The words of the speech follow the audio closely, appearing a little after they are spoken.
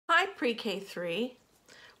PreK3.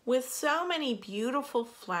 With so many beautiful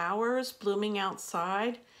flowers blooming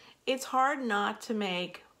outside, it's hard not to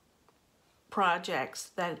make projects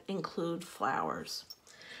that include flowers.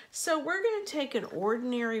 So we're going to take an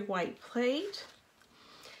ordinary white plate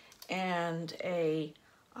and a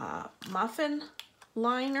muffin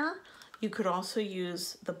liner. You could also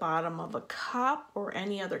use the bottom of a cup or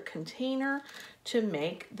any other container to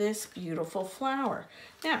make this beautiful flower.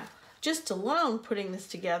 Now, just alone putting this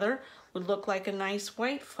together would look like a nice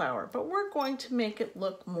white flower, but we're going to make it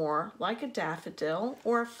look more like a daffodil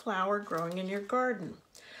or a flower growing in your garden.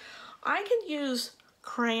 I can use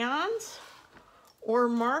crayons or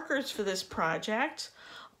markers for this project,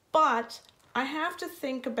 but I have to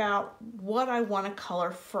think about what I want to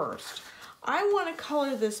color first. I want to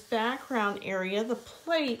color this background area. The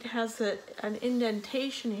plate has an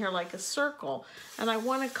indentation here like a circle, and I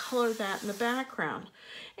want to color that in the background.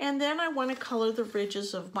 And then I want to color the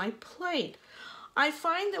ridges of my plate. I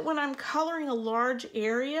find that when I'm coloring a large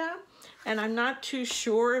area, and I'm not too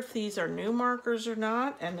sure if these are new markers or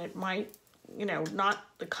not, and it might,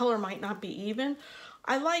 the color might not be even,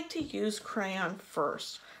 I like to use crayon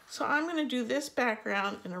first. So I'm going to do this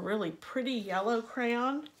background in a really pretty yellow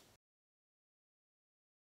crayon.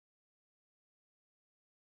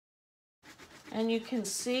 And you can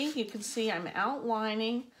see I'm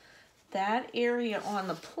outlining that area on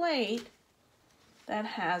the plate that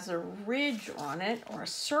has a ridge on it or a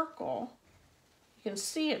circle. You can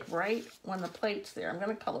see it right when the plate's there. I'm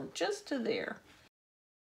going to color just to there.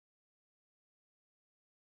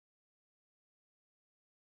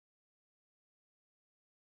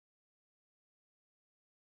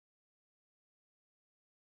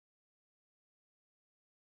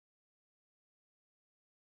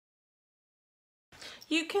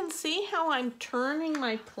 You can see how I'm turning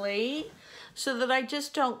my plate so that I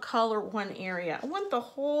just don't color one area. I want the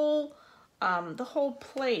whole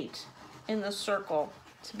plate in the circle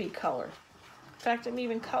to be colored. In fact, I'm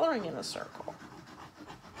even coloring in a circle.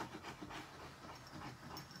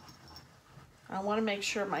 I want to make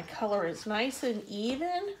sure my color is nice and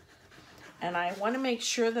even, and I want to make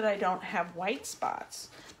sure that I don't have white spots,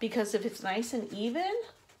 because if it's nice and even,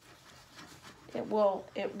 it will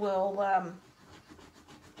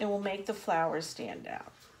make the flowers stand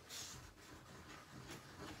out.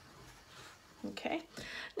 Okay,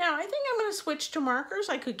 now I think I'm going to switch to markers.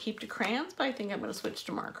 I could keep to crayons, but I think I'm going to switch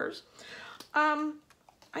to markers. I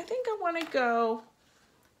think I want to go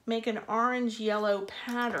make an orange-yellow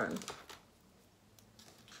pattern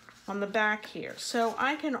on the back here. So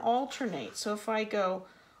I can alternate. So if I go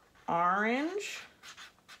orange,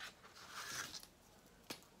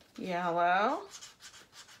 yellow,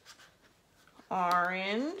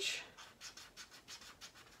 orange,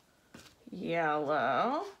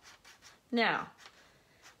 yellow. Now,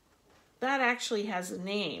 that actually has a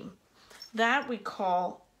name. That we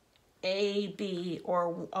call A, B,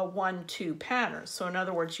 or a 1-2 pattern. So in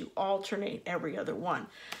other words, you alternate every other one.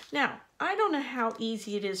 Now, I don't know how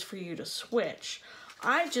easy it is for you to switch.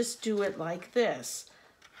 I just do it like this.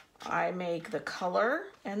 I make the color,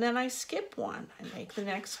 and then I skip one. I make the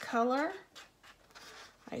next color.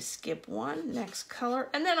 I skip one, next color,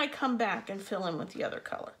 and then I come back and fill in with the other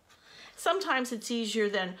color. Sometimes it's easier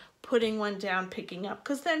than putting one down, picking up,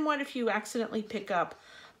 because then what if you accidentally pick up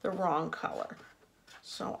the wrong color?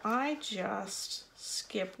 So I just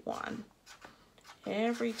skip one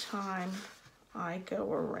every time I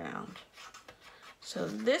go around. So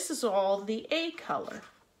this is all the A color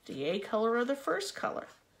of the first color.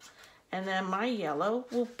 And then my yellow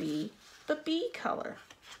will be the B color.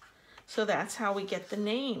 So that's how we get the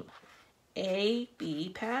name,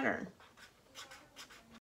 A-B pattern.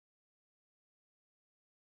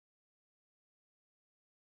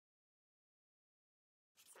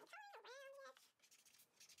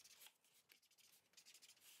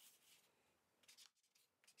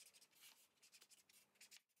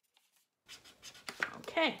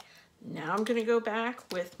 Okay, now I'm going to go back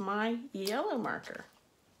with my yellow marker.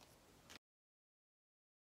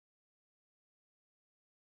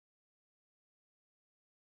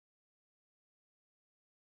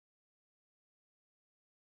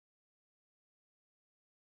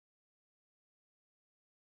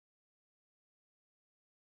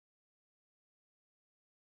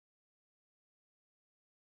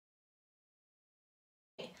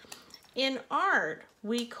 In art,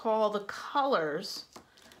 we call the colors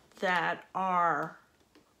that are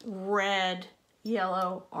red,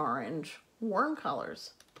 yellow, orange, warm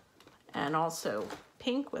colors, and also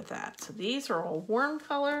pink with that. So these are all warm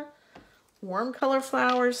color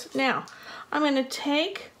flowers. Now, I'm going to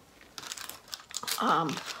take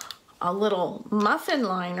a little muffin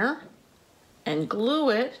liner and glue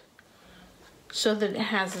it so that it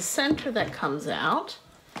has a center that comes out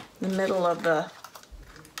in the middle of the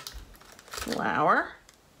flower.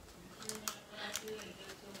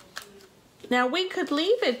 Now we could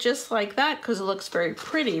leave it just like that because it looks very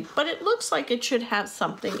pretty, but it looks like it should have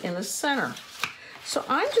something in the center. So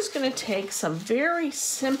I'm just going to take some very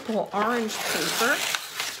simple orange paper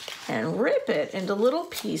and rip it into little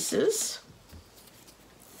pieces.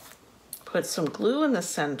 Put some glue in the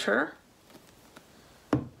center.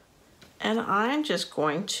 And I'm just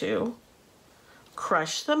going to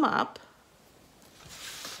crush them up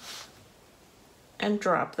and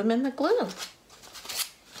drop them in the glue.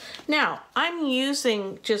 Now, I'm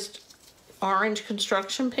using just orange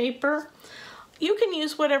construction paper. You can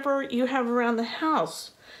use whatever you have around the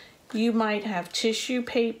house. You might have tissue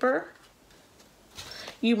paper.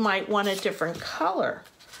 You might want a different color.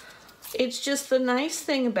 It's just the nice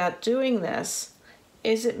thing about doing this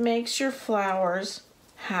is it makes your flowers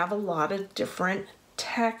have a lot of different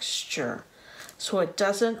texture, so it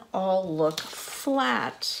doesn't all look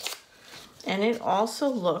flat. And it also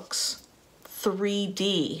looks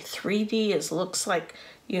 3D. 3D looks like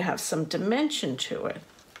you have some dimension to it.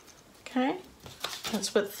 Okay?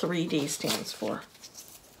 That's what 3D stands for.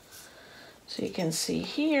 So you can see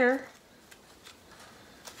here,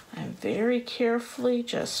 I'm very carefully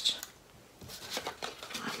just,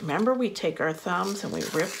 remember we take our thumbs and we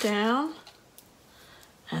rip down,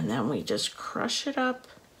 and then we just crush it up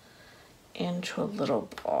into a little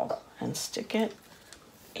ball and stick it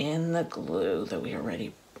in the glue that we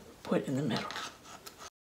already put in the middle.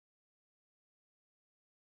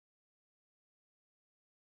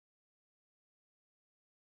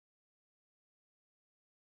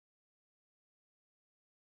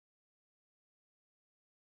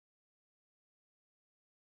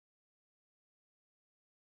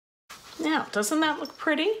 Now, doesn't that look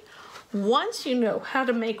pretty? Once you know how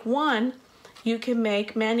to make one, you can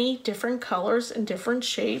make many different colors and different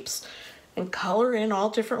shapes and color in all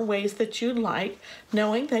different ways that you like,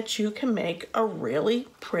 knowing that you can make a really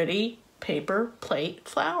pretty paper plate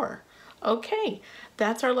flower. Okay,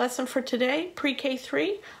 that's our lesson for today,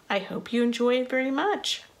 PreK3. I hope you enjoy it very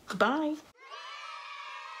much. Goodbye.